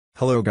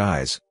Hello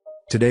guys.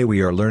 Today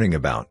we are learning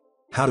about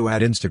how to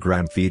add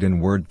Instagram feed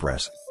in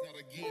WordPress.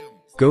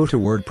 Go to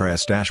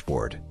WordPress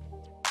dashboard.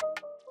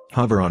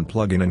 Hover on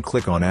plugin and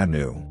click on Add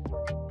New.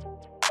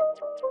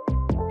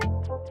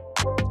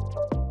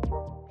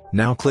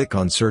 Now click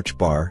on search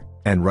bar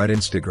and write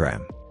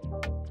Instagram.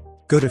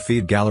 Go to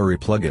Feed Gallery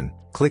plugin,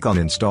 click on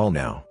Install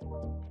now.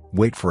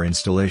 Wait for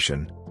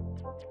installation.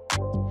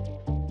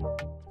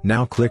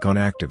 Now click on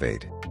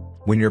Activate.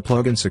 When your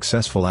plugin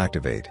successful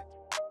activate,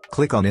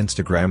 click on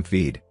Instagram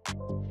feed.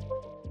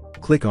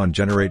 Click on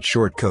Generate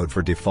shortcode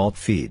for default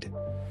feed.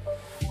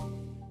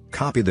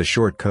 Copy the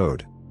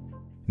shortcode.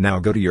 Now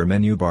go to your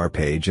menu bar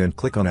page and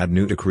click on Add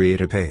New to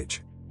create a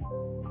page.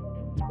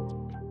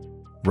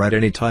 Write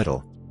any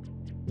title.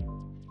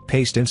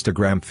 Paste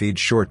Instagram feed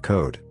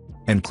shortcode,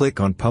 and click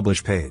on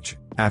Publish page.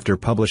 After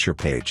publish your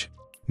page,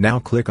 now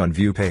click on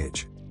View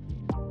page.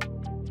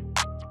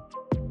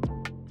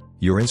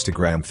 Your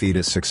Instagram feed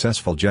is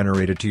successful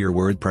generated to your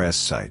WordPress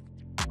site.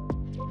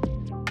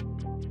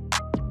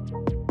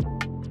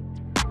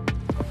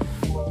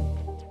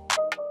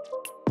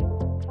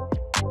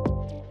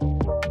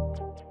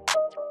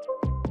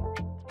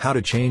 How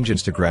to change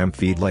Instagram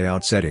feed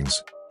layout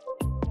settings.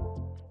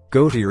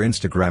 Go to your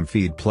Instagram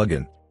feed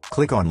plugin,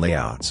 click on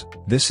Layouts.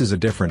 This is a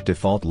different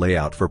default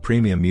layout for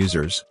premium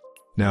users.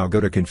 Now go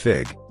to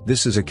Config.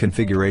 This is a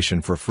configuration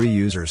for free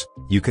users.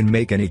 You can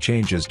make any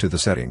changes to the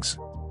settings.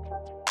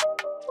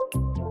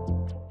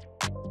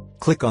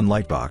 Click on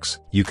Lightbox.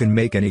 You can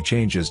make any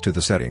changes to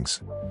the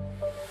settings.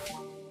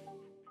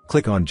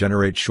 Click on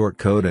Generate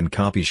shortcode and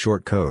copy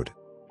shortcode.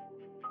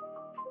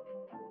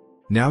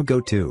 Now go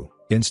to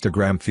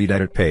Instagram feed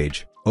edit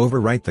page,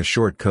 overwrite the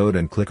shortcode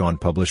and click on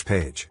Publish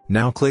page.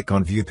 Now click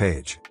on View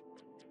page.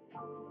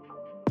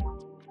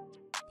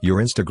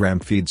 Your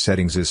Instagram feed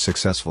settings is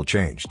successful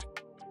changed.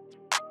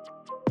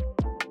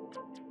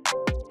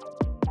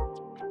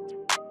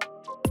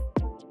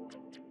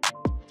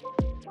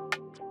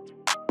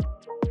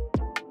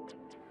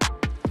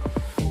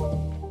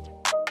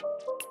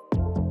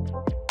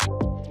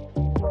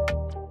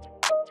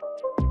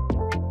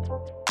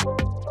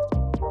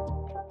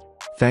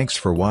 Thanks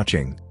for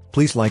watching.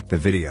 Please like the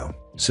video,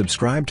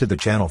 subscribe to the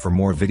channel for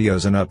more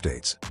videos and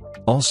updates.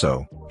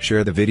 Also,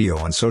 share the video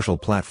on social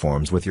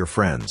platforms with your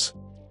friends.